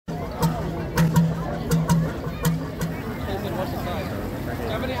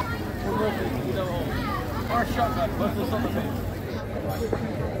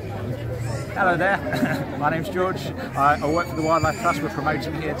Hello there, my name's George. I work for the Wildlife Trust. We're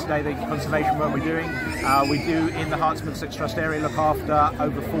promoting here today the conservation work we're doing. We do in the Herts Middlesex Trust area look after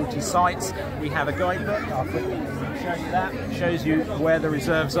over 40 sites. We have a guidebook. I'll quickly show you that. It shows you where the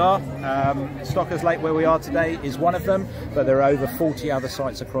reserves are. Stockers Lake, where we are today, is one of them, but there are over 40 other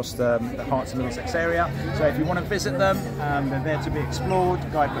sites across the Herts and Middlesex area. So if you want to visit them, they're there to be explored. The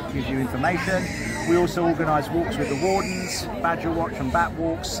guidebook gives you information. We also organise walks with the wardens, badger watch and bat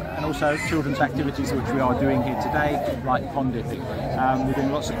walks, and also children's activities which we are doing here today, like pond dipping. We're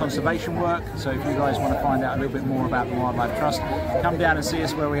doing lots of conservation work, so if you guys want to find out a little bit more about the Wildlife Trust, come down and see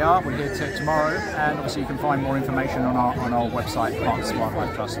us where we are. We're here tomorrow, and obviously you can find more information on our website,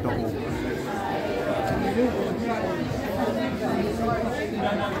 hertswildlifetrust.org.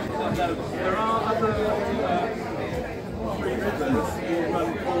 There are other free rivers who run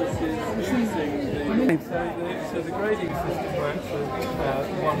courses using so the grading system works as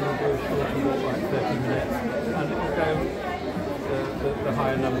one will go short and walk like 30 minutes, and it will go, the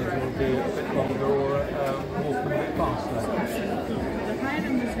higher numbers will be a bit longer, or